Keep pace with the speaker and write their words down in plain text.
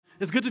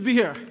It's good to be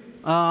here.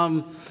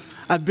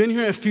 I've been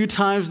here a few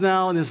times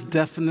now, and this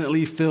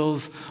definitely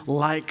feels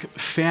like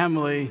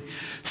family.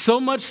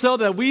 So much so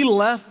that we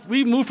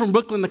moved from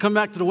Brooklyn to come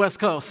back to the West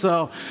Coast.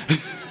 So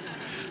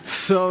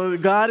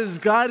God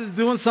is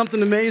doing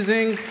something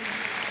amazing.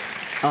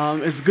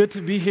 It's good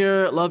to be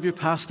here. Love your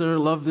pastor.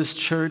 Love this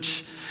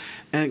church.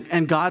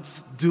 And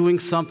God's doing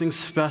something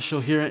special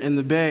here in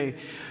the Bay.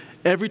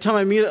 Every time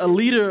I meet a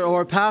leader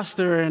or a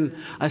pastor and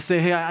I say,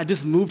 hey, I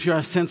just moved here,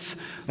 I sense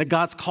that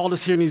God's called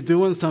us here and he's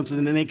doing something.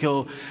 And then they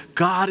go,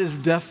 God is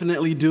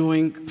definitely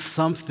doing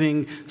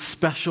something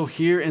special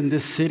here in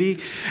this city.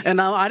 And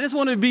now I just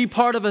want to be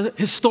part of a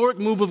historic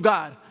move of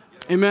God.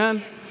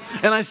 Amen?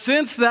 And I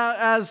sense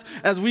that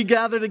as we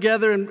gather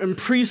together in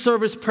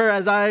pre-service prayer,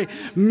 as I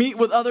meet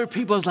with other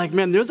people, I was like,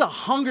 man, there's a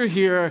hunger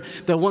here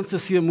that wants to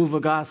see a move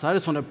of God. So I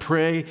just want to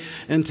pray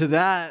into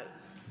that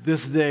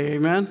this day.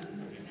 Amen?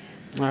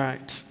 All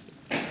right.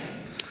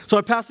 So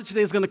our passage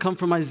today is going to come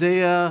from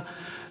Isaiah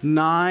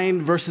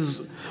 9,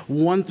 verses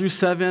 1 through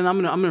 7.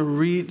 I'm going to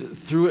read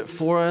through it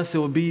for us. It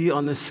will be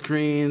on the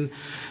screen,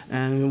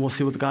 and we'll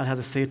see what God has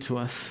to say to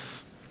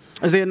us.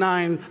 Isaiah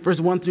 9, verse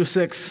 1 through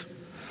 6.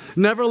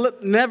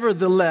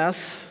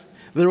 Nevertheless,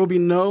 there will be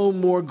no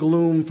more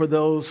gloom for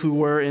those who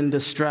were in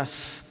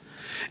distress.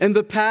 In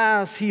the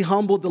past, he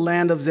humbled the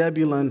land of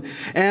Zebulun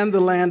and the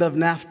land of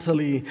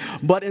Naphtali.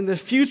 But in the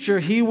future,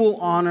 he will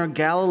honor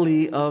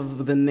Galilee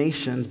of the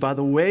nations by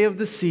the way of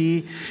the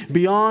sea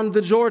beyond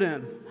the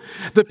Jordan.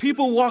 The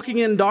people walking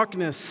in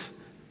darkness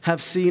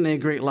have seen a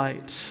great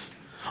light.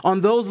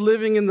 On those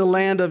living in the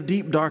land of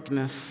deep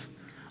darkness,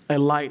 a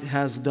light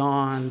has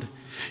dawned.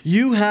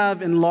 You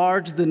have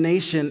enlarged the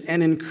nation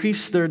and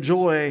increased their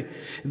joy.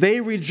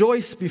 They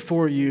rejoice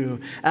before you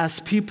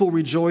as people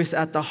rejoice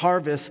at the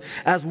harvest,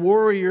 as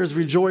warriors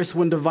rejoice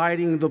when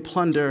dividing the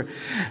plunder.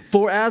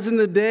 For as in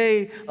the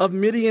day of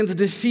Midian's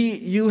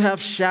defeat, you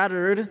have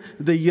shattered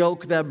the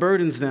yoke that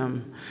burdens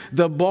them,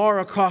 the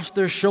bar across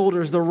their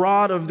shoulders, the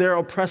rod of their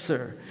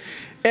oppressor.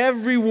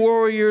 Every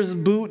warrior's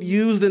boot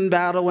used in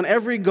battle and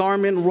every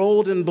garment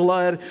rolled in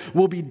blood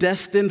will be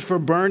destined for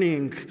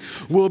burning,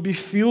 will be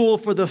fuel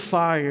for the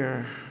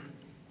fire.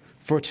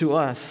 For to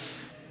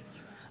us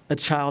a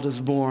child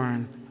is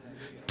born,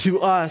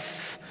 to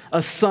us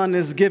a son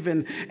is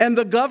given, and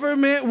the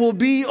government will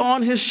be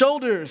on his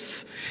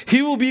shoulders.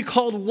 He will be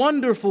called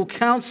Wonderful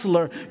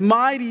Counselor,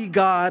 Mighty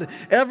God,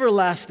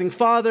 Everlasting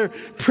Father,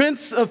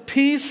 Prince of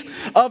Peace.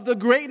 Of the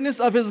greatness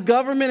of his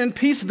government and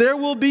peace there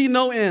will be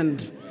no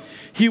end.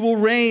 He will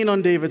reign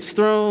on David's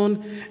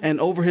throne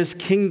and over his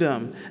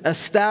kingdom,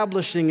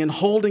 establishing and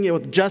holding it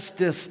with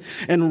justice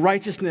and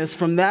righteousness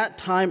from that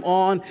time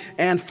on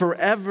and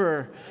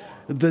forever.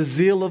 The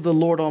zeal of the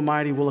Lord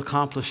Almighty will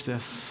accomplish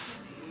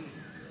this.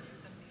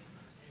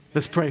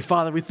 Let's pray.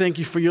 Father, we thank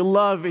you for your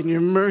love and your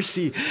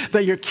mercy,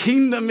 that your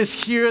kingdom is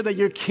here, that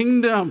your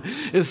kingdom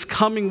is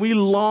coming. We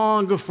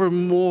long for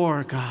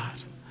more, God.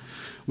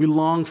 We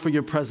long for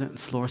your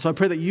presence, Lord. So I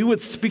pray that you would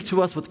speak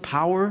to us with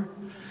power.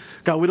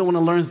 God, we don't want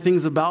to learn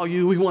things about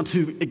you. We want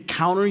to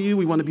encounter you.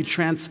 We want to be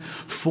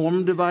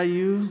transformed by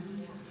you.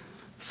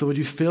 So would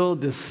you fill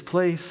this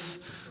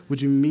place?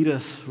 Would you meet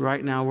us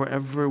right now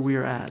wherever we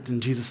are at?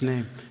 In Jesus'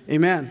 name,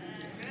 amen.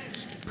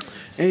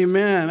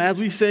 Amen. As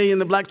we say in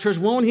the Black church,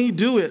 won't he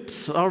do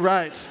it? All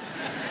right.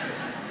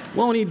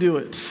 Won't he do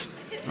it?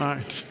 All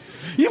right.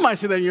 You might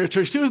say that in your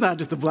church too. It's not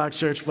just a Black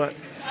church, but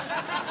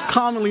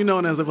commonly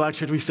known as a Black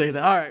church, we say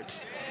that. All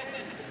right.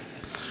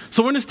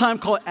 So we're in this time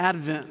called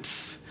Advent.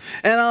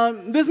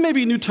 And this may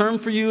be a new term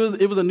for you.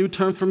 It was a new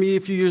term for me a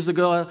few years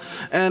ago.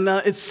 And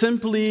it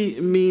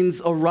simply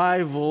means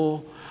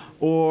arrival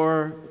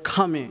or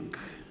coming.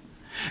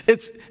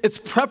 It's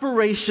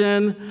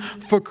preparation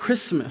for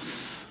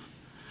Christmas.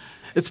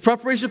 It's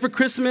preparation for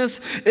Christmas,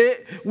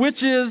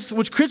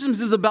 which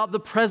Christmas is about the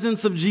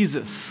presence of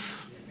Jesus.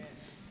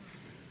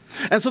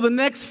 And so the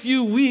next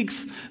few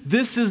weeks,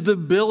 this is the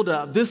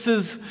buildup. This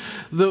is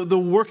the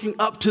working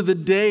up to the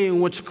day in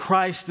which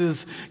Christ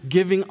is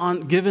given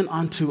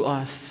unto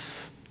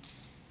us.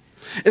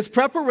 It's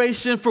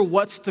preparation for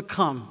what's to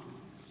come.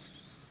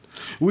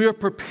 We are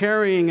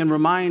preparing and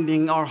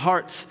reminding our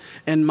hearts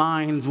and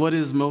minds what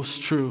is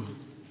most true.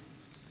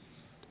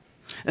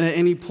 And at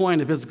any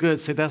point, if it's good,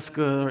 say that's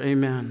good or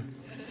amen.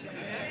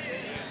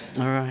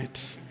 All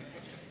right.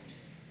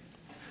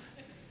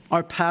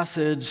 Our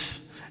passage,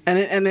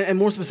 and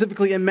more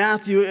specifically in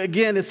Matthew,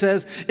 again, it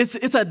says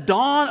it's a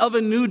dawn of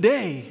a new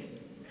day.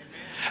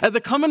 At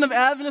the coming of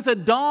Advent, it's a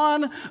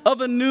dawn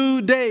of a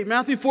new day.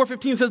 Matthew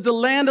 4:15 says, the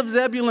land of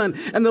Zebulun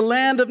and the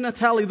land of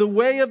Naphtali, the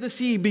way of the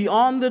sea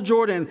beyond the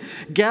Jordan,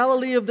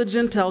 Galilee of the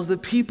Gentiles, the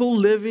people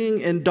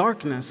living in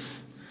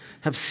darkness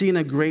have seen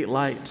a great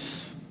light.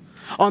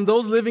 On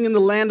those living in the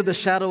land of the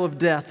shadow of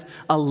death,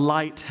 a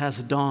light has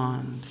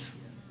dawned.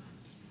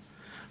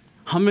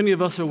 How many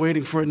of us are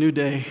waiting for a new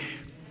day?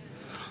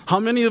 How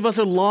many of us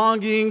are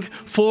longing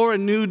for a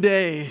new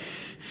day?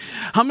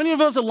 How many of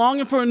us are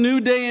longing for a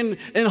new day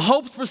in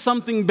hopes for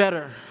something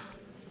better?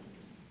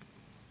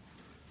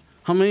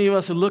 How many of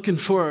us are looking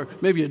for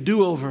maybe a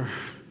do-over?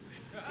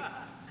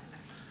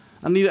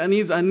 I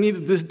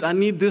need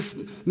this,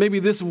 maybe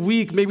this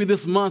week, maybe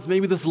this month,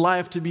 maybe this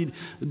life to be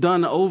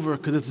done over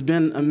because it's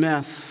been a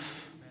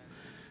mess.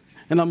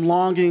 And I'm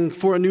longing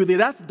for a new day.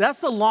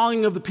 That's the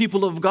longing of the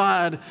people of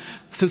God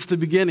since the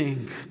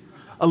beginning.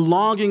 A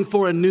longing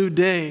for a new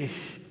day.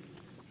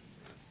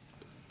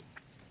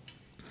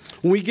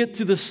 When we get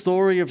to the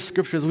story of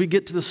Scriptures, we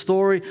get to the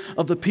story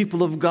of the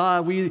people of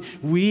God, we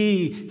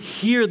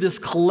hear this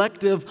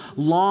collective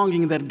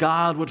longing that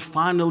God would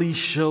finally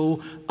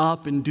show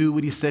up and do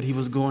what he said he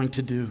was going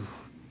to do.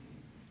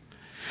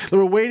 They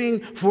were waiting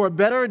for a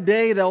better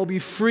day that will be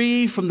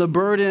free from the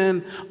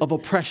burden of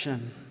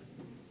oppression.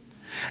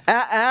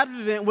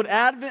 Advent, what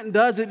Advent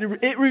does,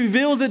 it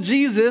reveals a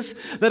Jesus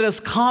that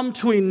has come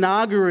to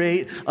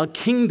inaugurate a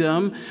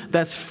kingdom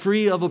that's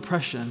free of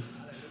oppression.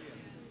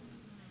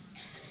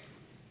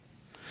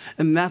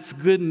 And that's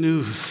good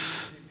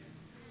news.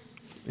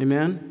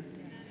 Amen?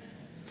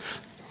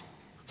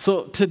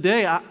 So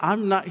today,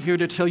 I'm not here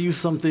to tell you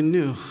something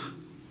new.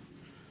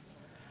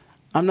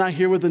 I'm not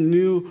here with a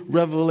new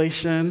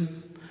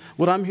revelation.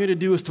 What I'm here to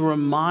do is to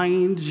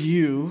remind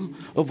you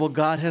of what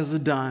God has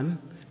done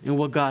and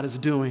what God is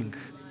doing.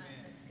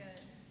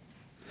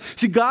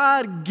 See,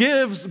 God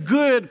gives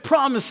good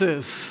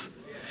promises.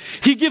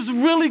 He gives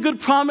really good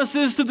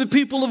promises to the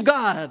people of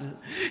God.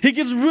 He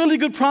gives really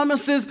good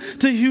promises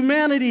to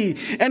humanity,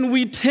 and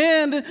we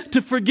tend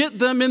to forget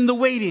them in the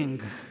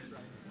waiting.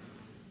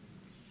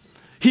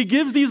 He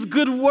gives these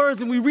good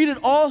words, and we read it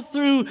all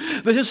through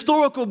the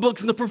historical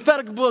books and the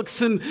prophetic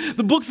books and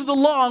the books of the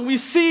law, and we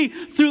see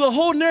through the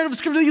whole narrative of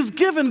Scripture that he's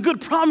given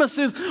good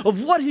promises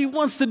of what he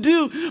wants to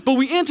do, but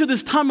we enter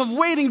this time of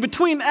waiting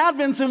between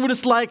Advents, and we're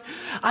just like,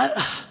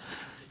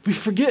 we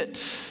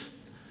forget.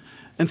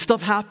 And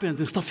stuff happens,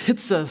 and stuff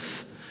hits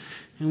us,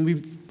 and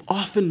we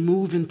often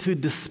move into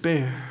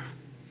despair.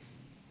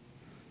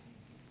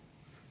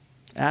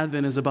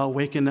 Advent is about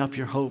waking up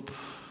your hope.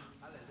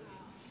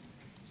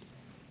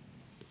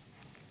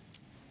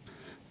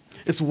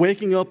 It's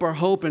waking up our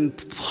hope and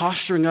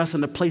posturing us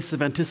in a place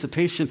of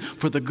anticipation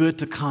for the good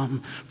to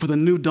come, for the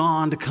new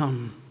dawn to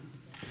come.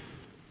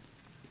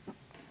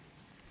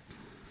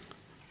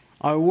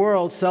 Our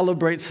world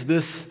celebrates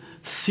this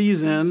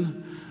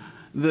season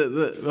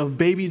of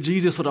baby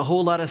Jesus with a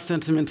whole lot of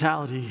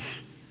sentimentality.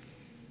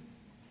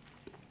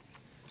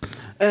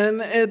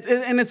 And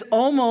it's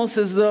almost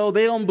as though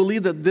they don't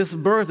believe that this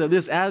birth, that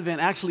this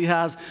Advent actually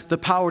has the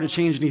power to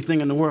change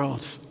anything in the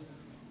world.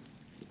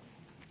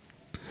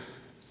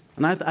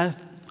 And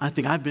I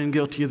think I've been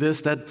guilty of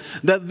this, that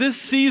this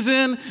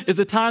season is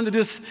a time to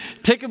just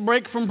take a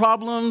break from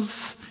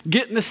problems,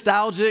 get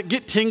nostalgic,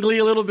 get tingly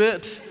a little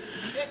bit,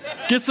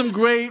 get some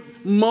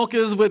great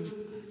mochas with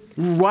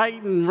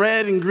white and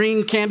red and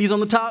green candies on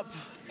the top.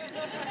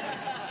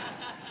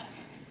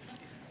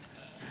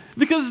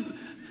 Because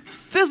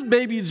this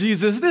baby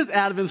Jesus, this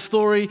Advent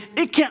story,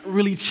 it can't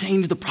really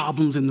change the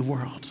problems in the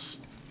world.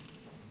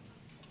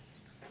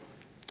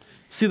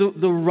 See,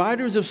 the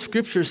writers of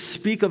Scripture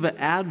speak of an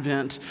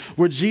Advent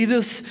where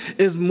Jesus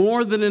is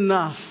more than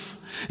enough,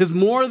 is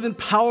more than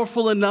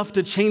powerful enough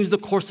to change the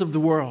course of the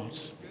world.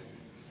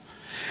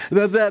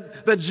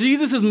 That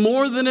Jesus is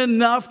more than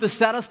enough to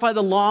satisfy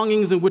the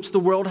longings in which the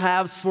world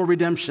has for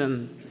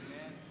redemption.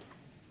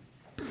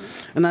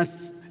 And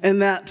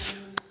that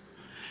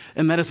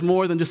it's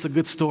more than just a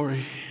good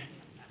story.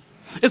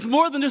 It's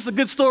more than just a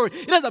good story.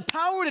 It has the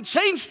power to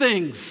change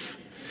things.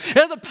 It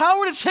has the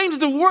power to change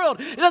the world.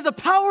 It has the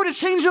power to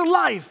change your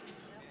life.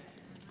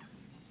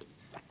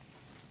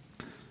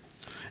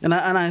 And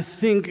I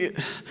think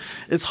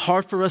it's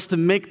hard for us to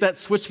make that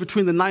switch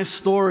between the nice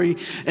story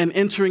and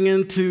entering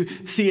into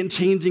seeing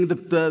changing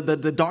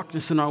the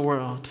darkness in our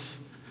world.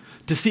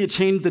 To see it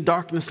change the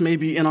darkness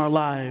maybe in our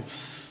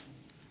lives.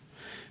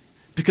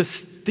 Because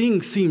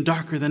things seem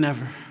darker than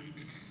ever.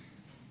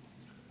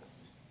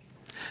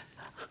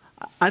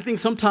 I think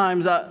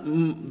sometimes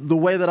the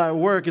way that I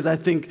work is I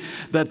think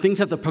that things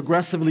have to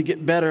progressively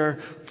get better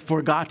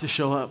for God to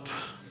show up.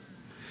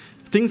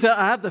 Things that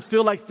I have to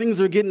feel like things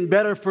are getting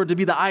better for it to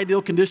be the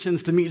ideal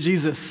conditions to meet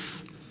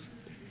Jesus.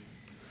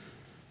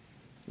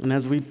 And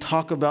as we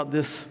talk about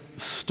this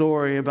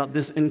story, about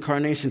this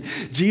incarnation,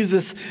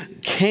 Jesus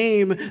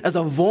came as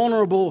a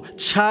vulnerable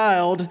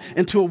child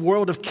into a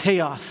world of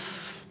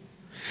chaos.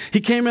 He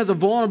came as a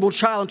vulnerable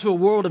child into a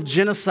world of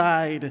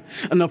genocide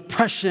and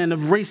oppression, of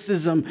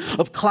racism,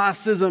 of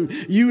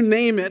classism, you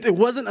name it. It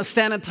wasn't a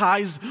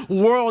sanitized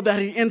world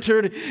that he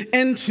entered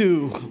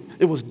into.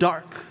 It was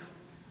dark.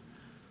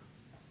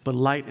 But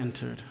light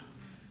entered.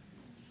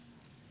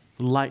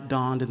 Light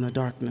dawned in the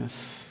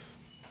darkness.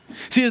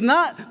 See, it's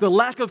not the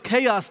lack of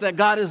chaos that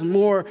God is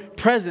more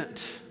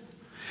present.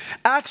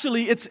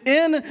 Actually, it's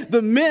in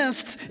the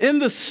mist, in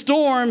the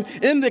storm,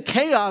 in the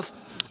chaos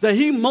that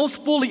he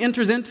most fully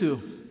enters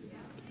into.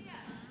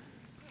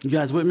 You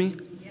guys with me?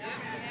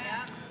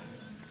 Yeah.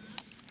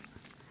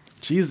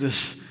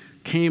 Jesus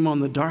came on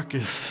the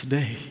darkest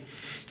day,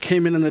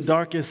 came in the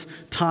darkest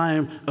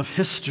time of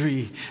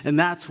history, and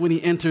that's when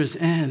he enters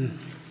in.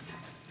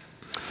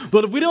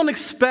 But if we don't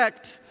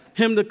expect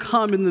him to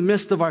come in the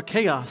midst of our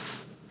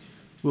chaos,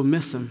 we'll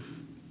miss him.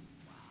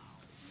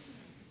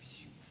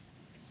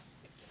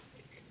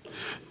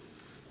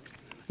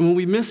 And when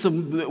we miss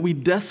him, we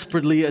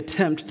desperately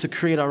attempt to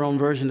create our own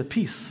version of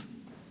peace.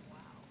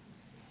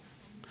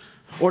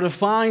 Or to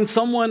find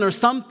someone or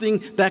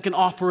something that can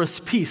offer us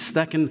peace,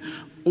 that can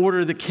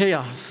order the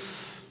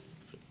chaos.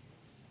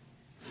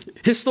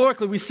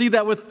 Historically, we see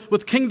that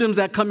with kingdoms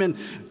that come in,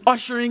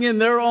 ushering in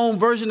their own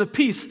version of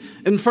peace.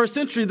 In the first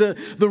century,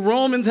 the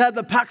Romans had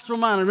the Pax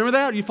Romana. Remember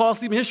that? You fall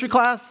asleep in history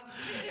class?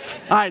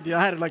 I did.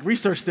 I had to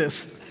research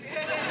this.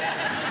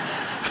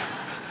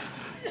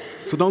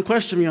 So don't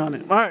question me on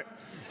it. All right.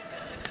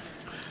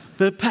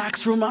 The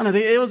Pax Romana,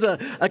 it was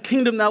a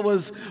kingdom that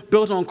was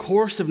built on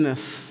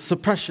coerciveness,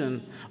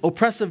 suppression,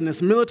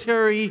 oppressiveness,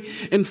 military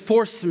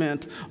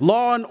enforcement,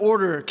 law and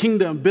order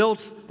kingdom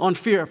built on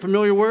fear.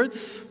 Familiar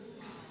words?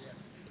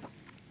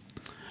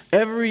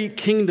 Every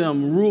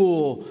kingdom,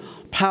 rule,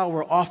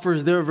 power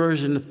offers their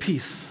version of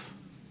peace.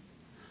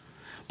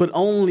 But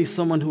only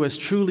someone who has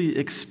truly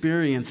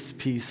experienced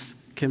peace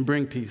can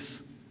bring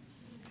peace.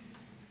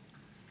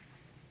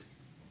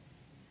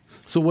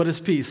 So what is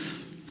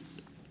peace?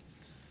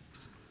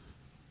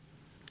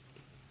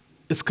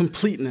 It's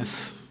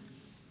completeness,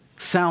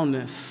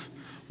 soundness,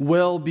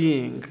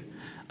 well-being,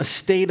 a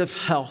state of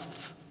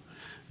health,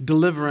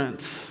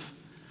 deliverance.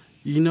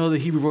 You know the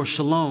Hebrew word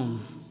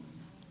shalom.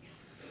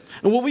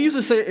 And what we used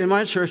to say in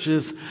my church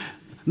is,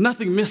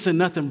 nothing missing,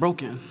 nothing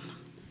broken.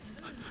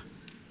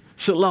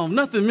 Shalom,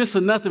 nothing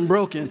missing, nothing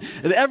broken.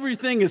 And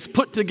everything is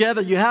put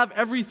together. You have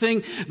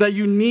everything that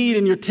you need,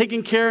 and you're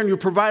taken care and you're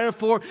provided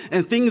for,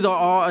 and things are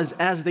all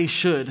as they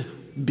should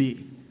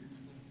be.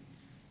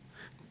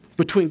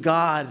 Between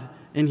God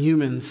and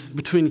humans,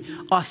 between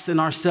us and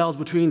ourselves,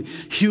 between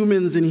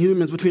humans and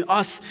humans, between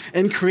us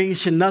and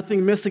creation,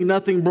 nothing missing,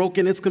 nothing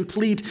broken. It's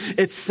complete,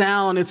 it's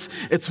sound,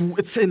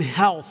 it's in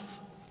health.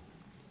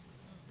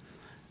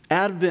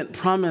 Advent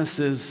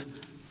promises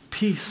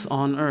peace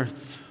on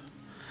earth,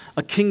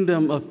 a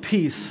kingdom of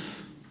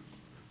peace.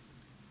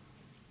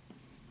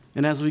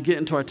 And as we get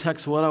into our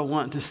text, what I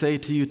want to say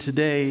to you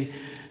today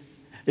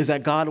is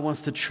that God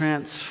wants to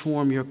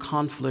transform your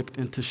conflict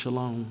into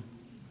shalom.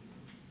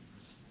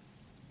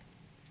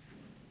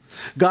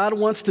 God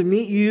wants to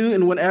meet you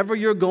in whatever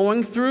you're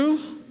going through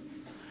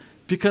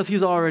because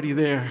he's already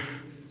there.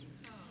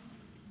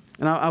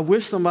 And I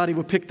wish somebody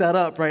would pick that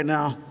up right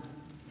now.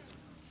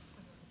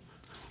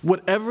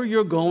 Whatever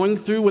you're going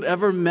through,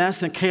 whatever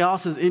mess and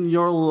chaos is in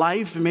your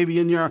life, and maybe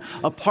in your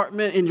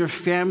apartment, in your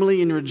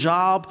family, in your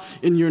job,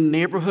 in your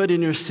neighborhood,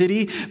 in your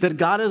city, that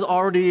God is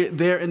already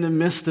there in the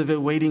midst of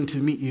it waiting to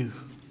meet you.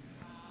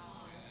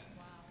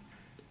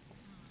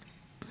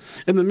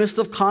 In the midst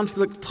of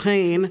conflict,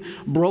 pain,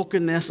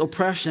 brokenness,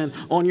 oppression,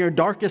 on your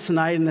darkest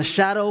night, in the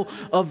shadow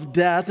of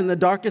death, in the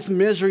darkest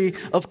misery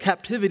of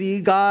captivity,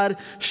 God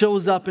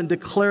shows up and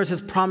declares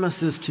his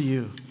promises to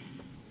you.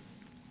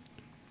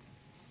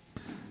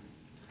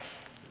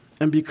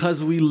 And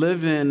because we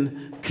live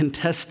in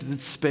contested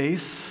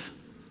space,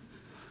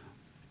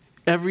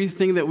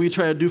 everything that we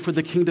try to do for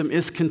the kingdom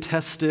is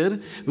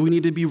contested. We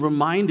need to be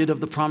reminded of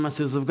the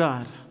promises of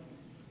God.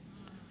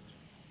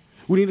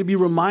 We need to be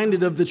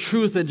reminded of the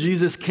truth that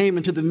Jesus came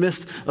into the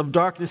midst of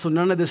darkness, so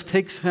none of this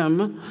takes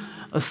him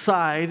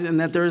aside, and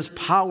that there is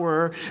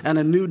power and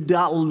a new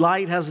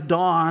light has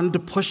dawned to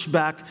push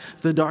back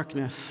the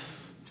darkness.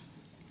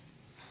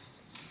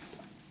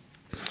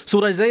 So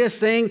what Isaiah is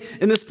saying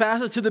in this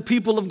passage to the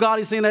people of God,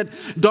 he's saying that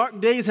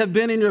dark days have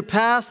been in your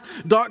past,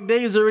 dark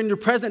days are in your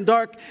present,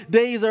 dark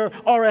days are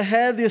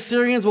ahead. The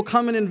Assyrians will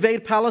come and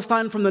invade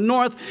Palestine from the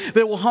north.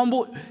 They will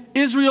humble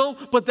Israel,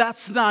 but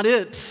that's not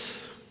it.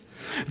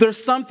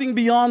 There's something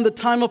beyond the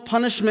time of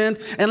punishment,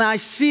 and I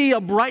see a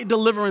bright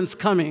deliverance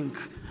coming.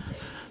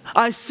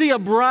 I see a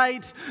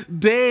bright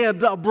day, a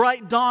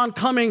bright dawn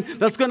coming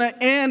that's going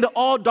to end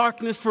all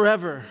darkness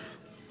forever.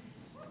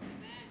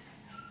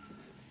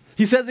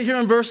 He says it here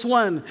in verse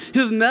 1. He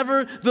says,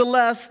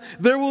 nevertheless,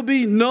 there will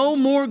be no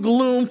more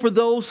gloom for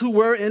those who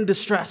were in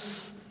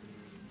distress.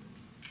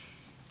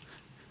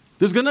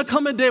 There's going to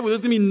come a day where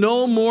there's going to be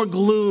no more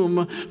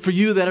gloom for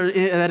you that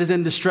is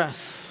in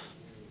distress.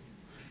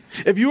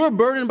 If you are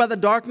burdened by the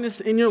darkness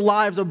in your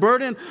lives or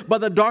burdened by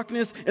the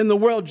darkness in the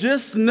world,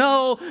 just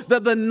know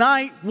that the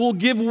night will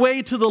give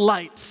way to the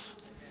light.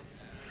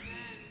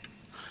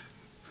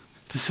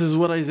 This is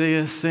what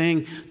Isaiah is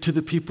saying to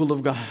the people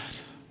of God.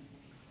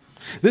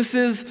 This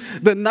is,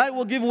 the night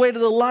will give way to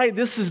the light.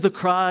 This is the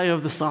cry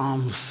of the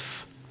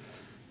Psalms.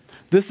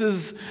 This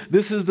is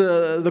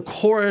the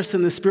chorus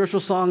in the spiritual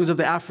songs of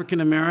the African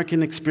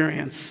American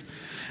experience.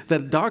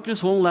 That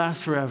darkness won't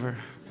last forever.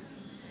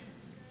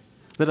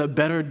 That a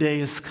better day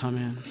is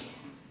coming.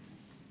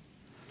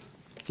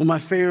 One of my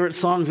favorite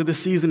songs of this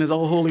season is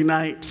 "O Holy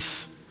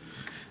Night."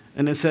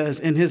 And it says,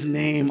 in his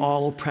name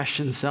all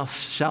oppression shall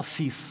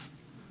cease.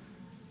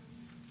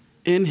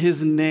 In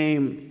his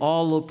name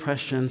all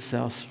oppression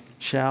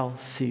shall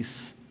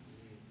cease.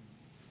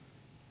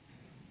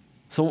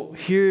 So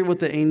hear what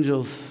the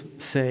angels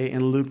say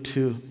in Luke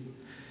 2.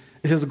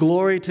 It says,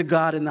 glory to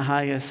God in the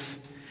highest,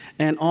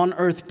 and on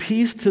earth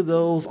peace to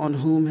those on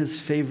whom his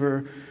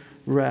favor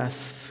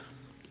rests.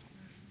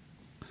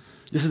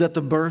 This is at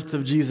the birth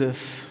of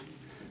Jesus.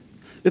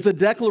 It's a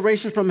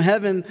declaration from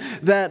heaven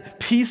that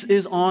peace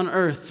is on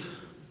earth.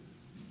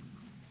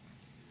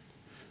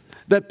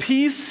 That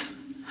peace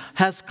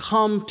has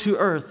come to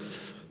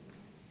earth.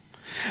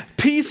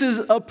 Peace is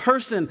a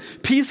person.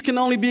 Peace can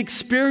only be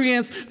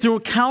experienced through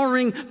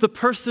encountering the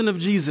person of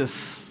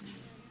Jesus.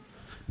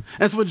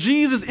 And so when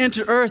Jesus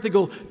entered earth, they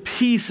go,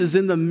 peace is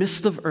in the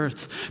midst of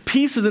earth.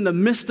 Peace is in the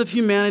midst of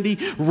humanity,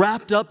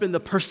 wrapped up in the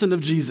person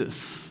of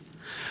Jesus.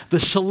 The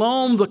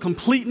shalom, the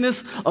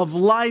completeness of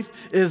life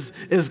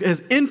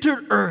has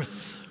entered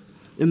earth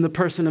in the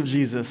person of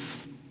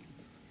Jesus.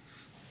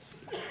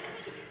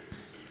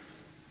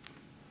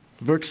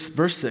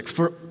 Verse 6,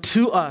 for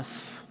to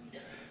us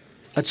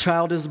a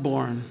child is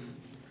born,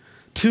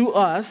 to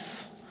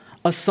us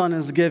a son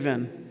is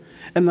given,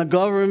 and the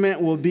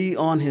government will be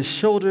on his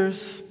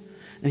shoulders,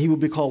 and he will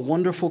be called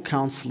Wonderful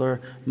Counselor,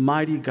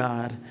 Mighty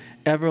God,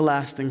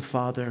 Everlasting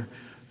Father,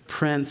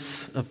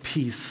 Prince of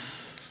Peace.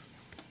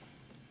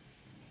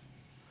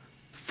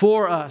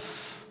 For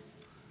us,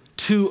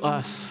 to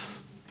us.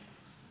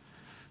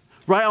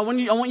 Right? I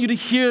want you to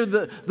hear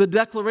the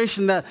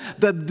declaration that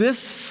this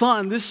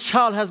son, this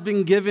child has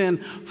been given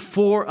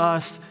for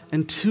us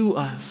and to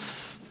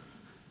us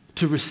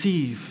to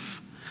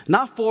receive.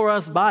 Not for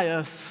us, by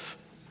us.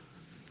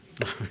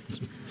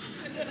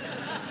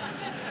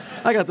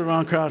 I got the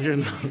wrong crowd here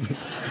now.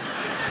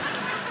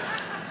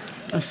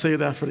 I say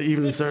that for the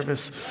evening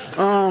service.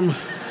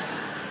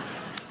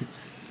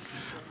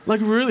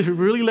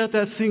 Really let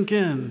that sink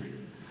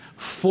in.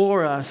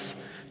 For us,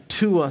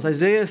 to us.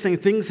 Isaiah is saying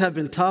things have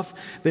been tough.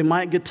 They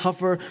might get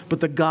tougher, but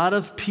the God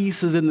of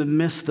peace is in the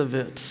midst of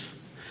it.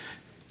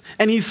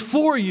 And he's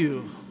for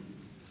you.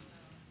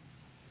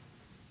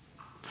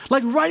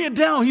 Write it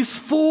down. He's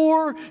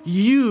for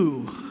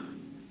you.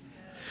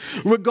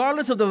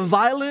 Regardless of the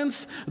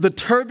violence, the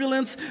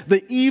turbulence,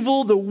 the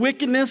evil, the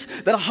wickedness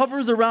that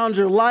hovers around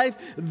your life,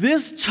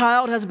 this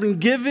child has been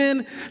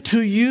given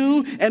to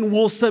you and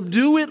will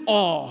subdue it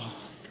all.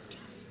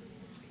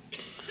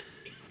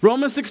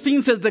 Romans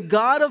 16 says, the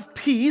God of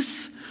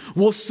peace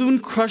will soon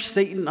crush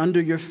Satan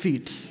under your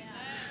feet.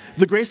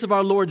 The grace of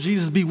our Lord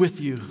Jesus be with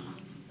you.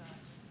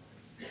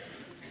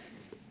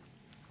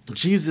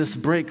 Jesus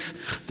breaks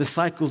the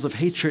cycles of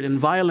hatred and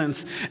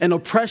violence and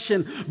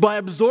oppression by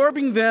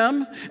absorbing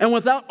them and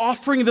without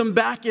offering them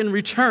back in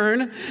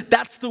return.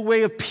 That's the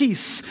way of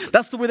peace.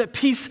 That's the way that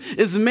peace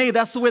is made.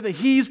 That's the way that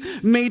he's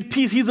made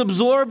peace. He's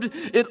absorbed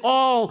it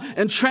all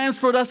and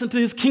transferred us into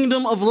his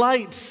kingdom of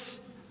light.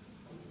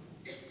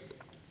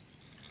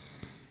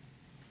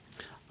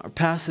 Our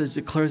passage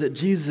declares that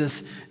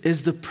Jesus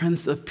is the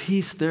Prince of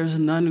Peace. There's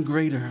none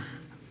greater.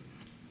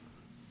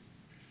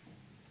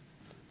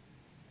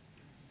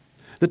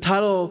 The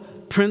title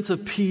Prince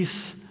of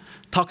Peace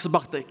talks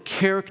about the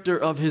character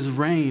of his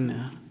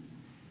reign.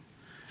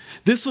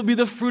 This will be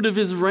the fruit of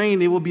his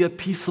reign. It will be a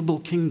peaceable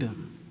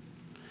kingdom.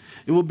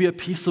 It will be a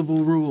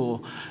peaceable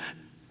rule.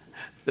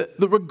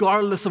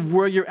 Regardless of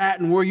where you're at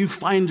and where you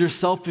find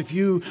yourself, if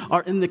you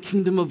are in the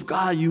kingdom of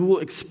God, you will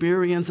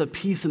experience a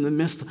peace in the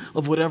midst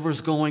of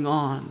whatever's going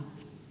on.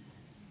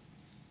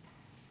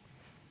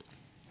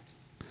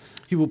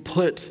 He will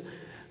put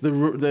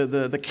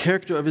the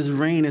character of his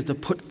reign is to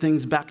put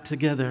things back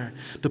together,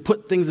 to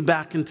put things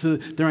back into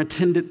their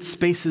intended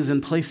spaces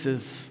and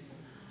places.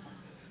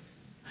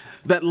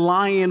 That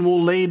lion will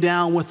lay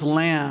down with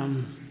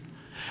lamb.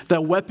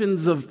 That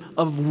weapons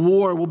of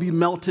war will be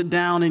melted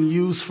down and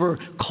used for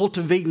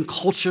cultivating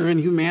culture and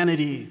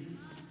humanity.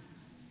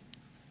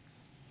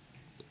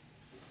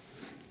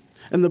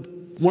 And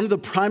one of the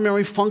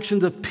primary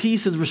functions of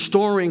peace is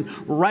restoring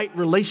right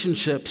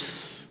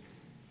relationships,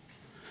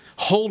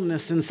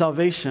 wholeness, and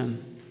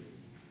salvation.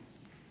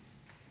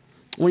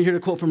 I want you to hear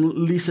a quote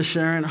from Lisa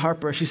Sharon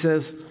Harper. She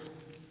says,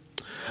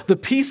 "The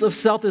peace of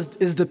self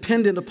is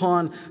dependent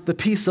upon the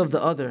peace of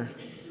the other.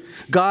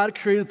 God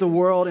created the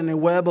world in a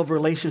web of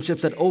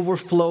relationships that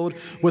overflowed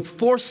with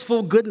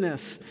forceful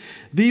goodness.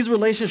 These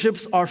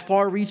relationships are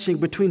far-reaching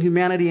between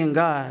humanity and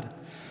God,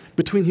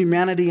 between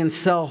humanity and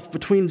self,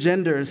 between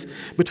genders,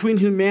 between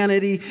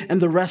humanity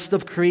and the rest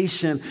of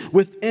creation,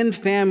 within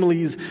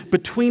families,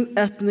 between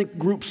ethnic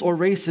groups or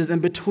races,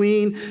 and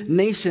between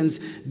nations.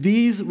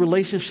 These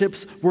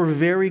relationships were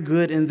very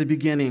good in the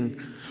beginning.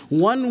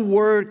 One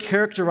word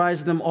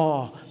characterized them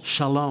all: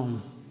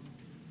 shalom."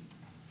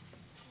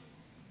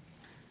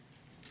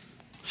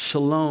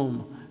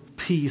 Shalom,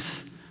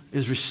 peace,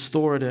 is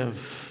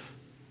restorative.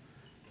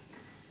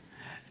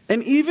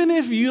 And even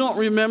if you don't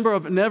remember or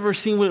have never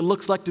seen what it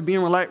looks like to be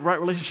in a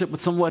right relationship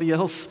with somebody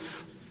else,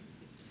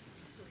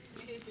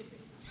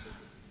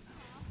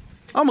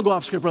 I'm going to go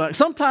off script. Right?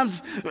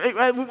 Sometimes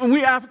when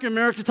we African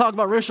Americans talk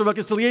about racial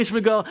reconciliation,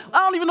 we go, I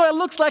don't even know what it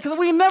looks like because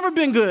we've never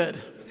been good.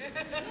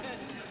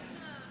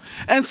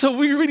 And so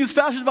we read these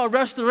passages about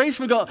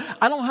restoration, we go,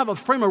 I don't have a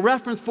frame of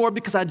reference for it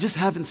because I just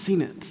haven't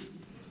seen it.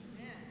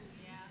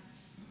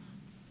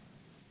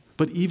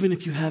 But even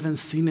if you haven't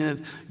seen it,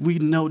 we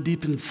know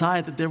deep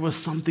inside that there was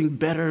something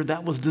better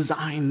that was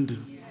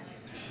designed.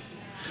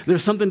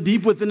 There's something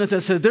deep within us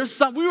that says,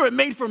 we were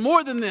made for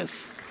more than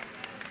this.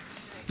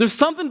 There's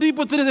something deep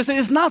within us that says,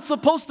 it's not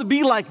supposed to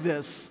be like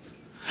this.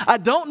 I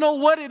don't know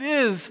what it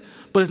is,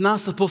 but it's not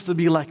supposed to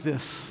be like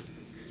this.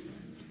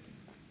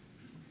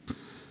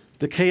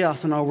 The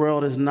chaos in our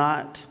world is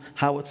not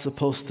how it's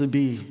supposed to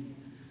be.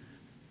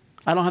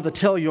 I don't have to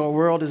tell you, our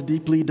world is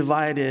deeply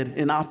divided,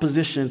 in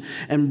opposition,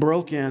 and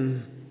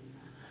broken.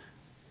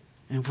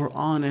 And if we're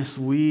honest,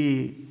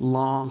 we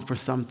long for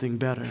something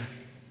better.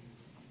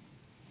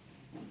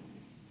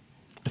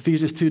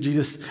 Ephesians 2,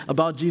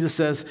 Jesus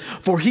says,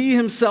 "For he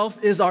himself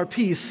is our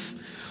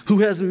peace,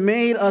 who has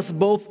made us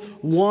both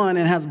one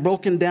and has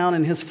broken down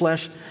in his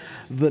flesh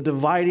the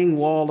dividing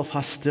wall of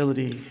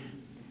hostility."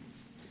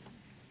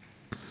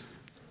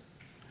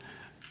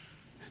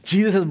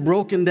 Jesus has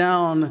broken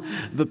down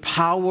the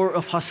power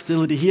of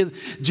hostility.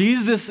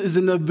 Jesus is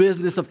in the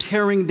business of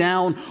tearing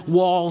down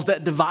walls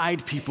that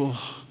divide people.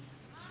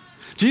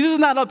 Jesus is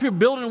not up here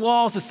building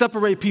walls to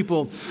separate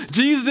people.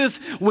 Jesus,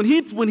 when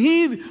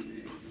he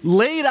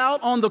laid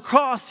out on the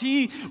cross,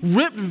 he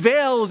ripped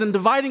veils and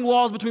dividing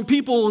walls between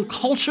people and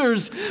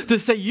cultures to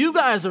say, you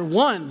guys are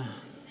one.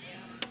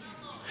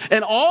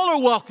 And all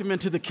are welcome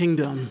into the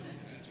kingdom.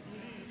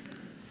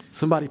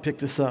 Somebody pick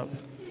this up.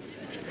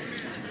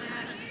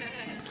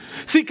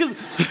 See, because,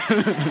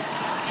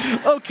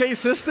 okay,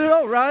 sister,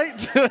 all right.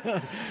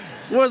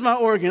 Where's my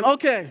organ?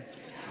 Okay.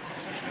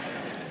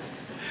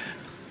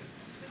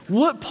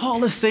 What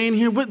Paul is saying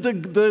here, what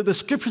the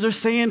scriptures are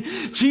saying,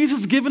 Jesus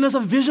is giving us a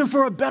vision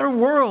for a better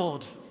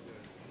world.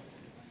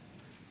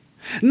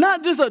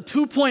 Not just a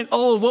 2.0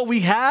 of what we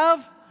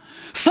have,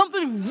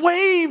 something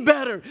way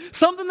better,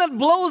 something that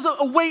blows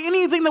away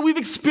anything that we've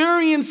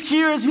experienced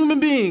here as human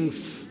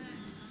beings.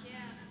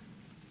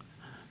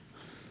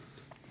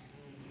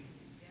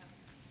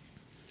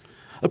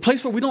 A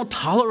place where we don't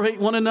tolerate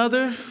one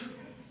another,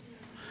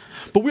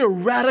 but we are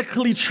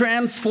radically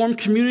transformed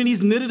communities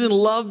knitted in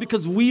love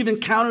because we've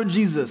encountered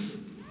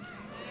Jesus.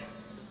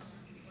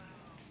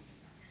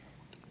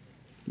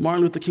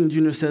 Martin Luther King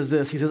Jr. says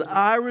this. He says,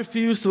 "I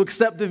refuse to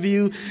accept the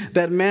view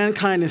that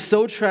mankind is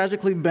so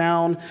tragically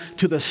bound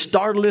to the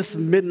starless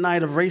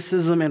midnight of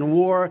racism and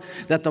war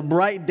that the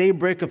bright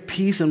daybreak of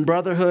peace and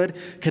brotherhood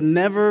can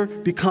never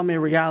become a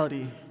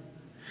reality.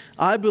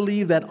 I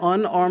believe that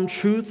unarmed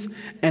truth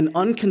and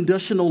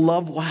unconditional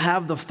love will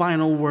have the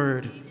final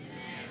word."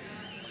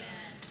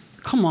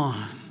 Come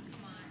on.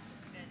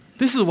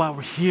 This is why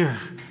we're here.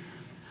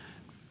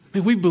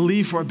 May we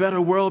believe for a better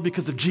world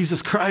because of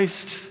Jesus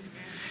Christ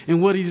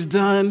and what he's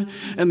done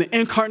and the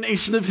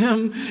incarnation of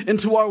him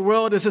into our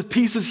world. It says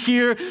peace is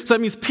here, so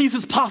that means peace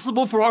is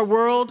possible for our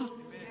world.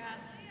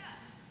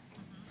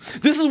 Yes.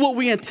 This is what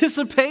we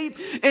anticipate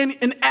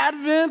in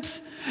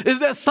Advent, is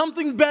that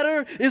something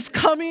better is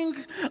coming,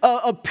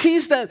 a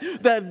peace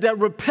that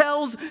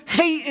repels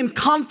hate and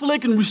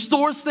conflict and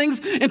restores things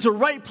into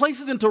right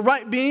places, into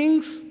right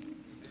beings.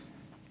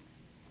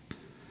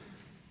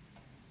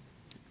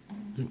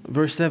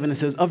 Verse 7, it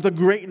says, "Of the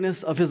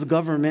greatness of his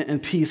government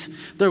and peace,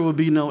 there will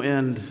be no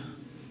end."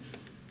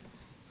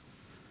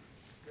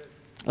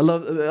 I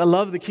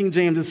love the King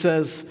James. It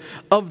says,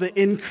 "Of the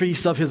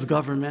increase of his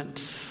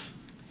government,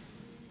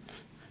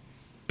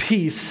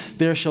 peace,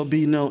 there shall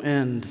be no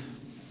end."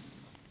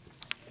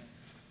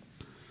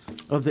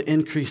 Of the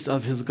increase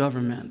of his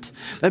government.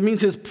 That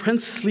means his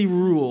princely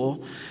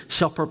rule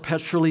shall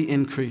perpetually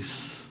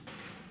increase.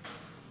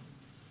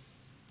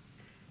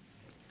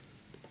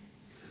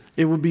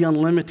 It will be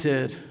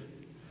unlimited.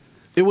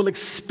 It will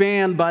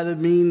expand by the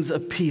means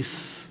of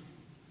peace.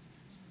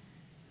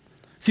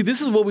 See,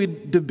 this is what we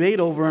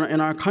debate over in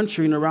our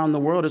country and around the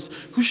world, is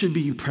who should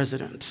be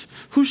president?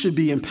 Who should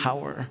be in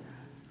power?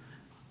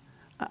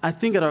 I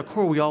think at our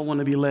core, we all want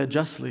to be led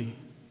justly.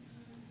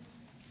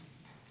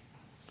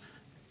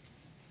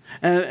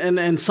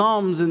 And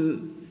Psalms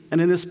and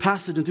in this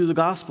passage and through the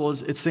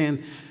Gospels, it's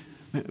saying,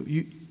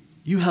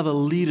 you have a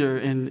leader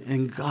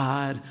in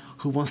God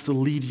who wants to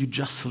lead you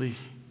justly.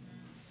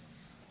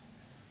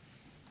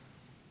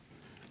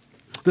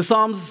 The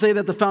Psalms say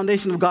that the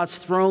foundation of God's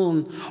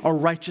throne are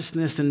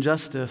righteousness and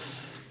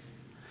justice.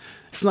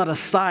 It's not a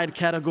side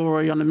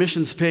category on the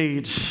missions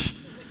page.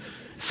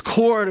 It's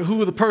core to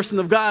who the person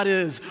of God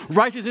is.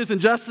 Righteousness and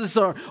justice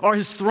are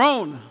his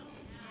throne.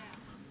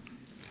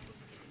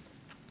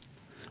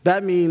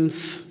 That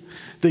means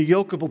the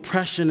yoke of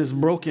oppression is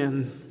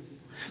broken.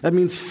 That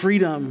means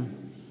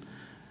freedom.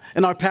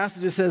 In our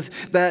passage, it says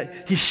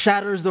that he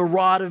shatters the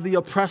rod of the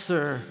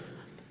oppressor.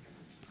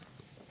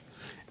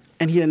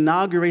 And he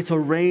inaugurates a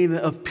reign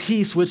of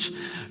peace, which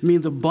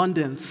means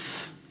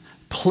abundance,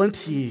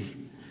 plenty.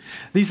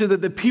 He says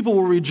that the people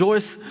will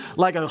rejoice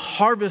like a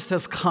harvest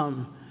has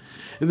come.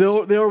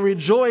 They'll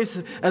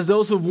rejoice as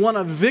those who've won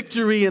a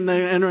victory and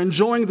are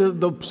enjoying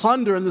the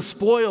plunder and the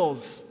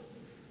spoils.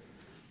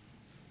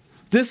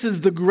 This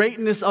is the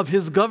greatness of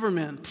his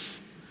government.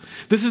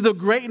 This is the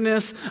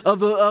greatness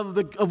of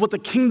what the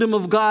kingdom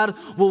of God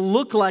will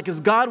look like, as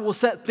God will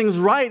set things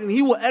right and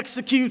he will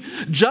execute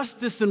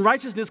justice and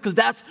righteousness, because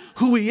that's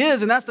who he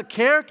is and that's the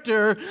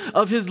character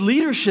of his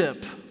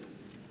leadership.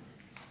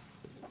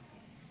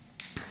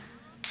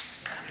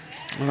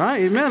 All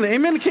right, amen.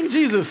 Amen to King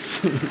Jesus.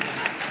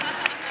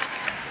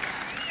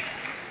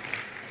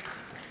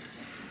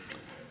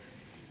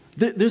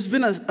 There's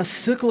been a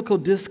cyclical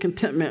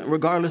discontentment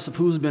regardless of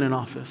who's been in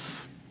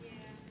office.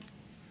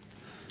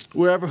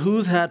 Wherever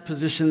who's had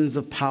positions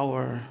of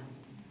power.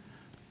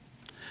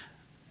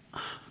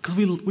 Because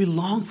we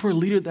long for a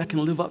leader that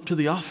can live up to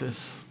the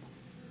office.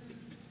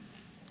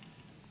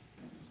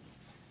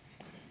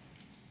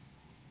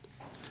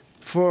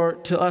 For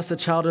to us a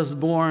child is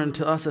born,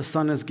 to us a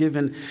son is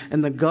given,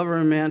 and the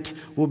government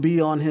will be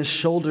on his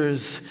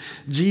shoulders.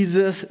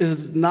 Jesus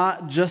is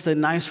not just a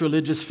nice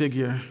religious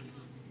figure.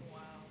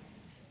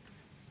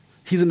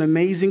 He's an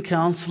amazing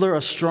counselor,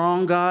 a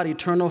strong God,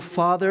 eternal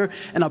Father,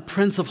 and a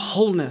Prince of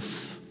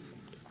wholeness.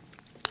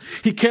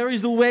 He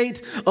carries the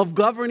weight of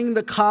governing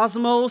the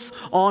cosmos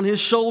on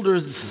his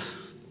shoulders.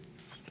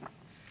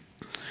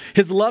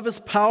 His love is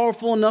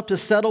powerful enough to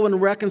settle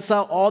and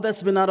reconcile all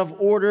that's been out of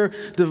order,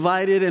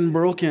 divided, and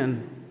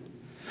broken.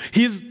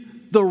 He's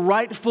the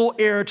rightful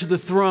heir to the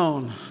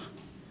throne.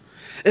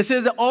 It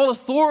says that all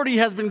authority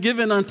has been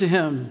given unto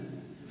him.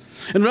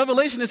 In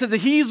Revelation, it says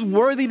that he's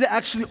worthy to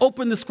actually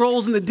open the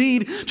scrolls and the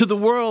deed to the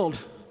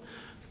world,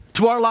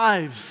 to our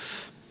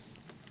lives.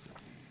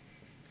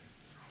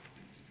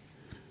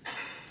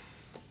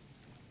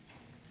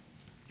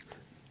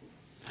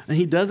 And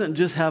he doesn't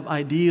just have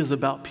ideas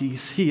about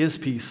peace, he is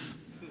peace.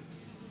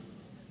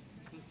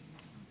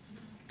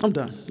 I'm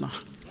done. No.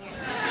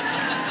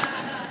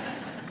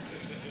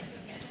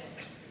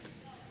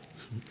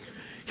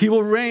 He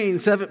will reign,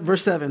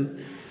 verse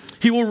 7.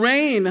 He will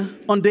reign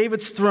on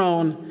David's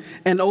throne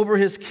and over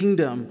his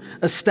kingdom,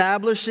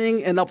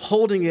 establishing and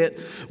upholding it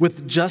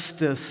with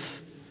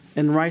justice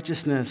and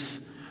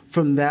righteousness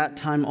from that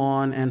time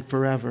on and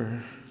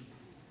forever.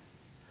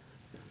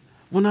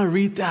 When I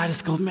read that, I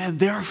just go, man,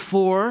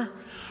 therefore,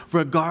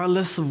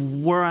 regardless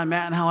of where I'm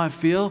at and how I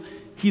feel,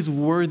 he's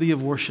worthy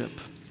of worship.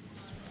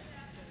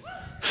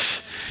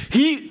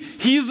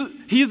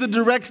 He's the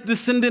direct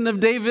descendant of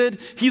David.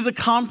 He's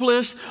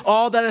accomplished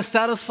all that is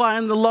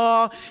satisfying the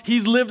law.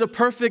 He's lived a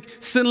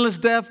perfect, sinless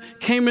death,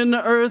 came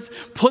into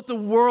earth, put the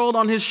world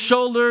on his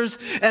shoulders,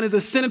 and is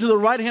ascended to the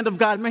right hand of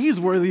God. Man, he's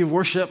worthy of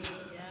worship.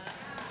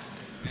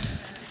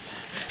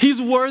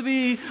 He's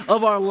worthy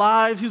of our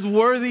lives. He's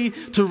worthy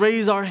to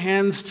raise our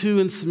hands to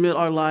and submit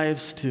our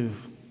lives to.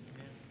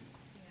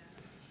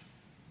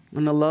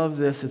 And I love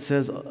this. It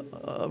says,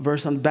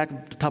 verse on the back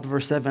at the top of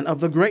verse 7, of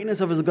the greatness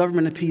of his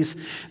government and peace,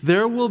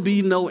 there will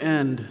be no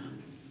end.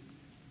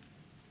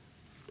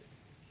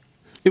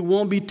 It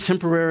won't be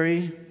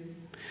temporary.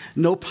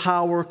 No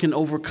power can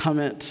overcome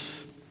it.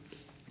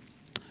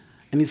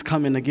 And he's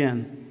coming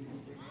again.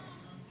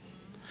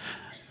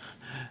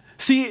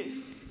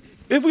 See,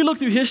 if we look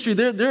through history,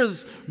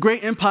 there's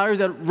great empires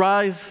that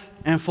rise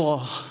and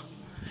fall,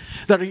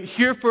 that are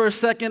here for a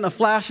second, a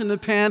flash in the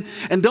pan,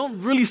 and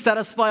don't really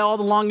satisfy all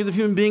the longings of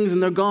human beings,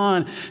 and they're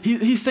gone.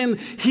 He's saying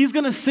he's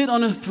going to sit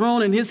on a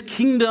throne, and his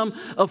kingdom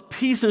of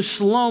peace and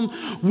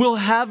shalom will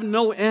have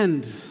no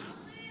end.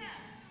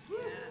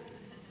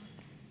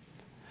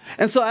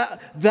 And so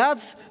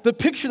that's the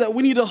picture that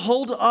we need to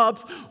hold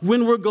up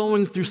when we're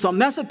going through something.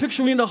 That's the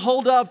picture we need to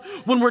hold up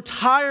when we're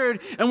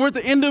tired and we're at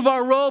the end of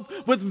our rope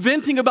with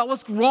venting about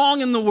what's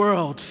wrong in the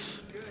world.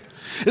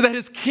 Is that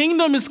his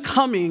kingdom is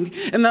coming,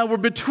 and that we're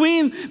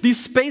between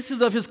these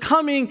spaces of his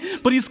coming,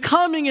 but he's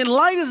coming and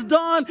light is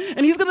dawn,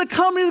 and he's going to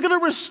come and he's going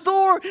to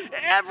restore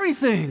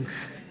everything.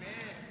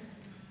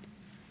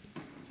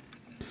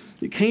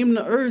 He came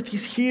to earth,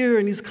 he's here,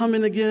 and he's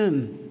coming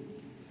again.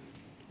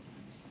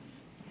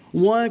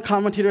 One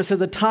commentator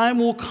says, a time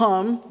will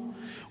come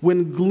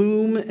when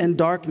gloom and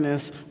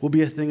darkness will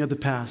be a thing of the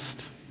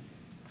past.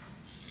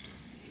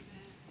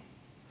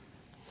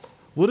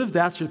 What if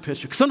that's your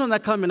picture? Because sometimes I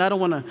come and I don't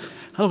want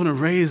to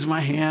raise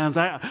my hands.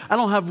 I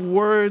don't have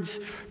words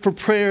for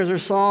prayers or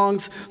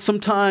songs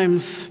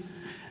sometimes.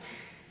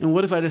 And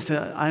what if I just say,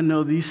 I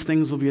know these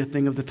things will be a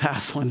thing of the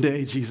past one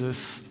day,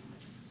 Jesus.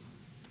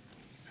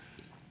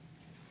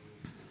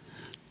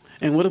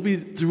 And what if we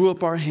threw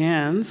up our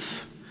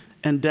hands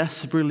and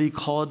desperately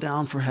called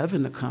down for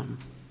heaven to come?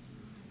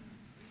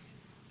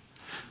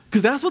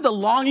 Because that's what the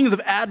longings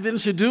of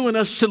Advent should do, and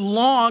us should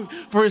long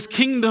for his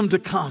kingdom to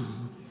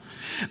come.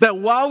 That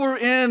while we're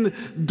in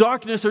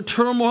darkness or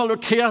turmoil or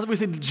chaos, we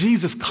say,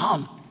 Jesus,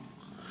 come.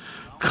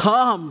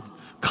 Come.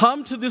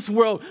 Come to this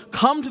world.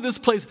 Come to this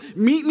place.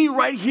 Meet me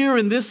right here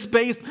in this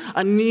space.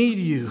 I need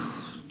you.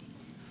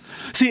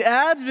 See,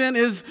 Advent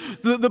is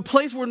the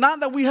place where not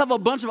that we have a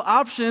bunch of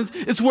options.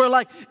 It's where,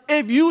 like,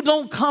 if you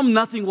don't come,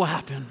 nothing will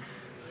happen.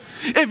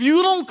 If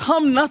you don't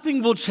come,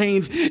 nothing will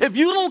change. If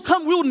you don't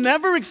come, we'll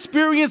never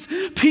experience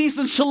peace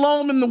and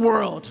shalom in the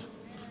world.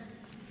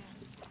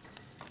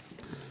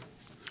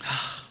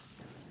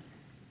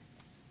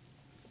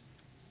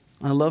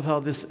 I love how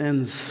this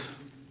ends.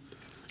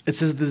 It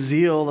says, the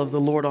zeal of the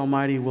Lord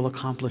Almighty will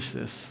accomplish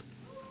this.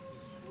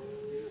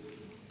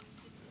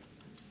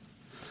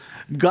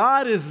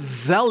 God is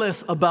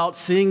zealous about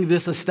seeing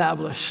this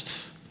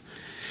established.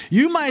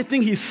 You might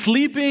think he's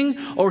sleeping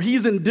or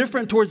he's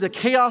indifferent towards the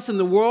chaos in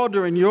the world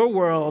or in your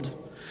world,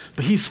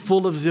 but he's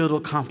full of zeal to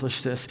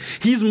accomplish this.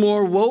 He's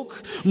more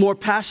woke, more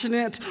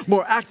passionate,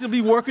 more actively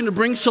working to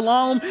bring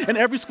shalom in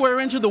every square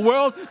inch of the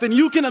world than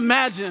you can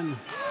imagine.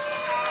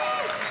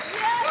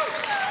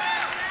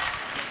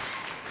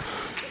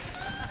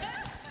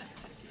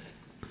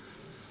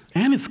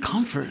 And it's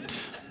comfort.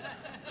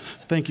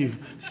 Thank you.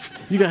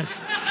 You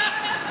guys,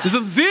 there's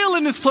some zeal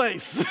in this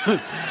place.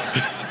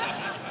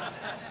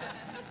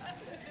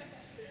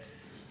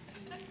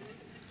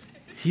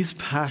 He's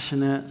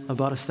passionate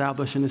about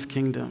establishing his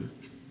kingdom.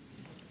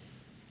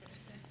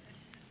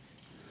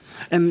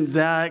 And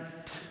that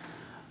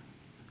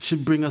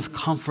should bring us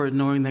comfort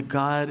knowing that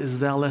God is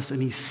zealous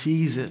and he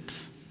sees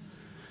it.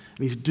 And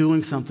he's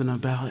doing something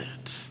about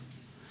it.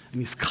 And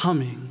he's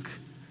coming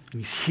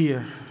and he's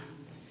here.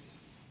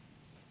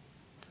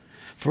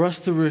 For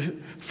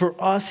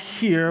us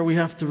here, we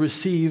have to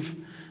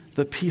receive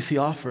the peace he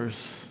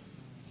offers.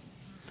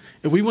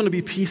 If we want to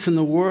be peace in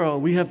the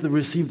world, we have to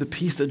receive the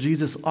peace that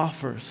Jesus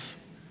offers.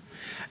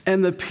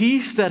 And the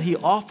peace that he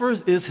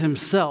offers is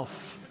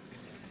himself.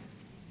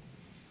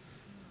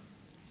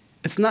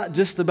 It's not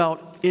just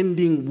about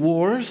ending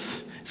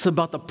wars. It's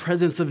about the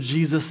presence of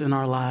Jesus in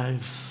our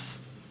lives.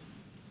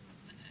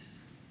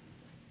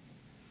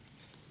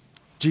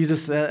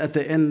 Jesus, at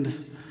the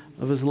end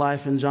of his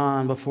life in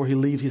John, before he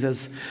leaves, he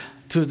says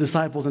to his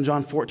disciples in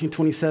John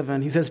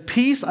 14:27, he says,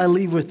 "Peace I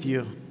leave with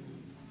you.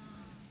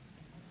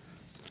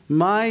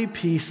 My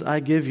peace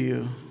I give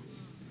you.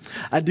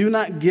 I do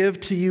not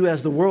give to you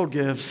as the world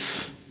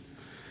gives.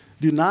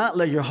 Do not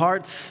let your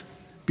hearts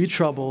be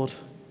troubled,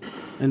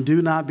 and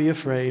do not be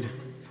afraid."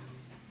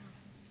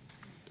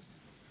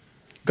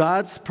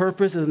 God's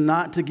purpose is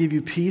not to give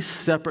you peace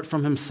separate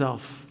from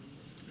himself.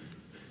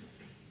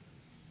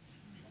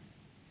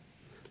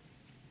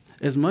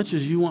 As much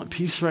as you want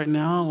peace right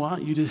now, why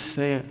don't you just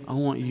say, I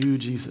want you,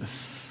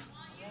 Jesus.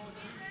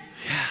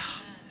 Yeah.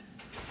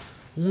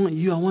 I want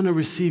you. I want to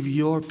receive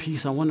your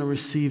peace. I want to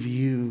receive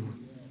you.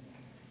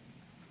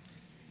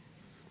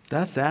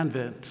 That's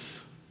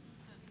Advent.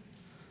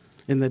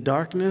 In the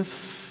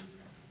darkness,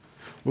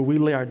 where we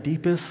lay our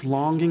deepest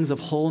longings of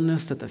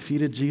wholeness at the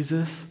feet of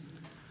Jesus,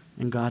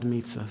 and God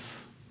meets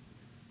us.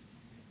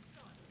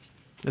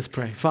 Let's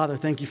pray. Father,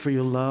 thank you for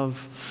your love.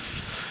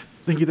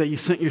 Thank you that you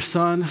sent your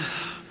Son,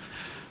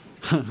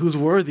 who's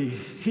worthy.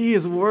 He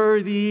is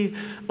worthy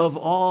of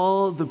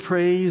all the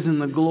praise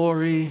and the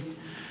glory.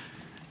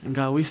 And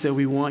God, we say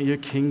we want your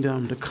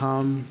kingdom to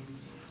come.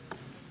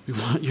 We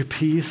want your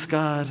peace,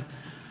 God.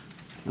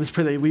 Let's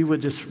pray that we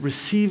would just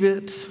receive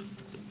it.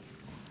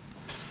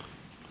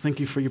 Thank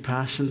you for your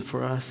passion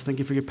for us. Thank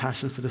you for your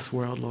passion for this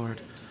world,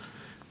 Lord.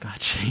 God,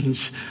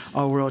 change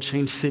our world,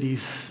 change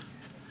cities.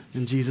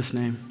 In Jesus'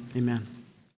 name, amen.